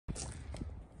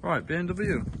Right,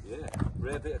 BMW. Yeah,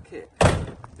 rare bit of kit.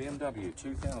 BMW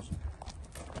 2000.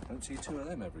 Don't see two of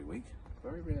them every week.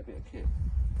 Very rare bit of kit.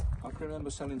 I can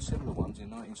remember selling similar ones in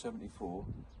 1974,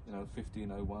 you know,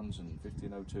 1501s and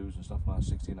 1502s and stuff like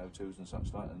that, 1602s and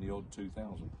such like, and the odd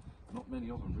 2000. Not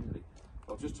many of them really.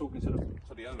 I was just talking to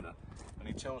the owner, and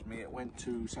he tells me it went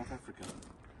to South Africa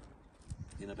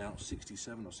in about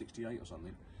 67 or 68 or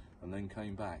something, and then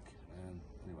came back. And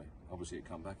anyway, obviously it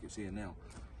come back. It's here now,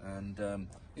 and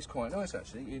it's quite nice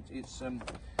actually.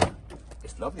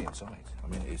 It's lovely inside. I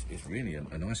mean, it's really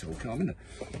a nice little car. I mean,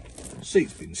 the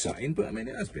seat's been sat in, but I mean,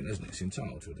 it has been, hasn't it? It's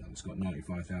entitled to it. It's got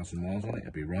 95,000 miles on it.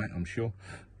 It'll be right, I'm sure.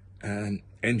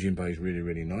 Engine bay is really,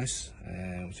 really nice,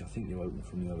 which I think you open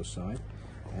from the other side.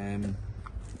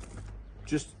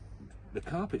 Just the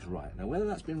carpet's right. Now, whether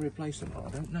that's been replaced or not,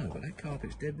 I don't know, but that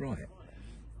carpet's dead right.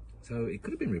 So it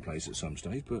could have been replaced at some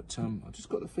stage, but I just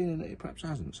got the feeling that it perhaps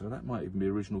hasn't. So that might even be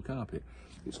original carpet.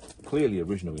 It's clearly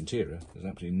original interior. There's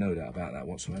absolutely no doubt about that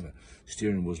whatsoever.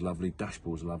 Steering wheel's lovely,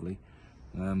 dashboard's lovely.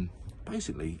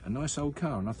 Basically, a nice old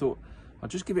car. And I thought I'd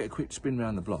just give it a quick spin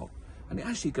around the block, and it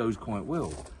actually goes quite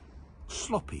well.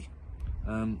 Sloppy.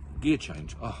 Gear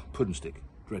change. Oh, pudding stick.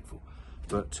 Dreadful.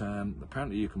 But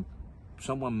apparently you can.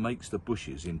 Someone makes the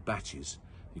bushes in batches.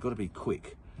 You've got to be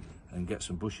quick and get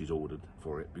some bushes ordered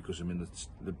for it, because I mean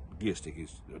the gear stick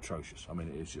is atrocious. I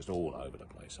mean, it's just all over the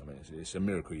place. I mean, it's a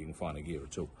miracle you can find a gear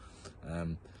at all.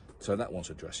 So that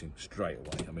wants addressing straight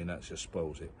away. I mean, that just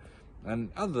spoils it.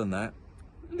 And other than that,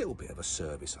 a little bit of a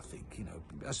service, I think. You know,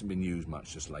 it hasn't been used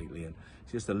much just lately, and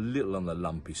it's just a little on the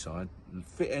lumpy side.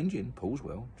 Fit engine, pulls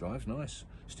well, drives nice,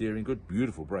 steering good,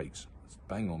 beautiful brakes,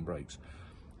 bang on brakes.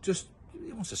 Just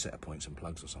he wants a set of points and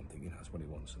plugs or something, you know, that's what he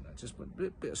wants, and that just a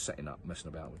bit of setting up, messing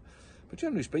about with. But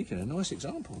generally speaking, a nice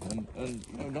example, and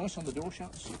you know, nice on the door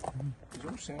shuts. It's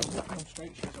all sound,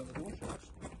 straight shuts on the door shuts.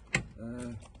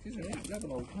 It's a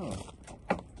level old car.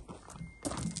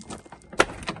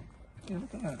 Yeah,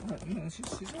 look at that. Look, you know,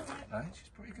 she's all right, mate. She's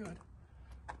pretty good.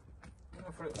 You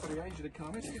know, for the age of the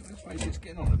car, let's face it, it's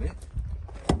getting on a bit.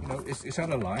 You know, it's had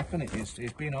a life, and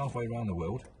it's been halfway around the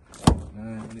world.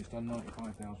 And it's done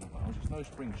 95,000 miles. It's no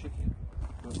spring chicken,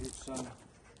 but it's a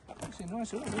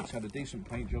nice order. It's had a decent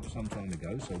paint job some time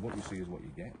ago, so what you see is what you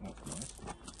get. That's nice.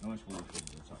 Nice water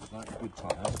and such like. Good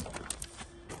tyres.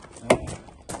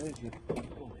 There's your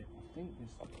bonnet. I think this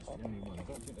is the only one. I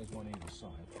don't think there's one either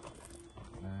side.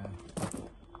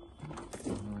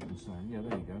 Yeah,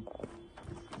 there you go.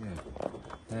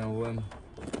 Yeah. Now,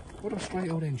 what a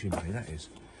straight old engine bay that is.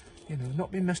 You know,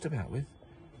 not been messed about with.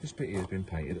 This bit here has been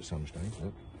painted at some stage,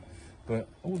 look. But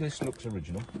all this looks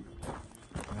original.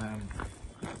 I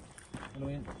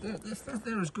mean,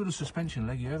 they're as good a suspension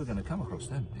leg you're ever going to come across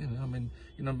them. You know, I mean,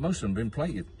 you know, most of them have been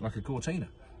plated like a Cortina.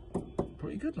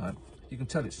 Pretty good, like. You can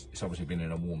tell it's obviously been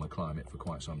in a warmer climate for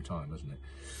quite some time, hasn't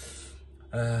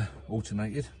it?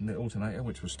 Alternated, the alternator,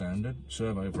 which was standard.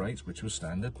 Servo brakes, which was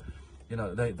standard. You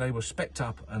know, they were specced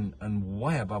up and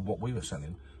way above what we were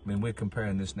selling. I mean, we're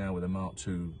comparing this now with a Mark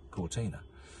II Cortina.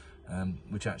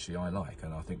 Which actually I like,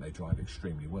 and I think they drive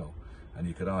extremely well. And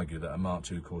you could argue that a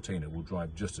Mark II Cortina will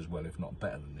drive just as well, if not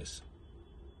better than this,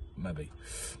 maybe.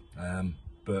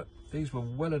 But these were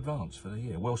well advanced for the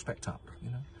year, well specced up,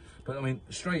 you know. But I mean,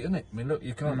 straight, isn't it? I mean, look,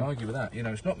 you can't argue with that. You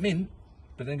know, it's not mint,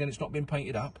 but then again, it's not been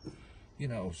painted up. You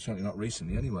know, certainly not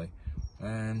recently, anyway.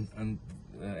 And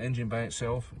engine bay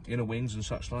itself, inner wings and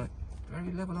such like,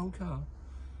 very level old car.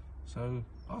 So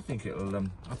I think it'll.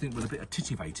 I think with a bit of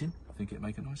titivating, I think it'll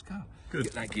make a nice car. Good.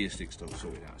 Get that gear stick still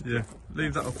sorted out. Yeah,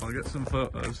 leave that up. I'll get some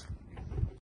photos.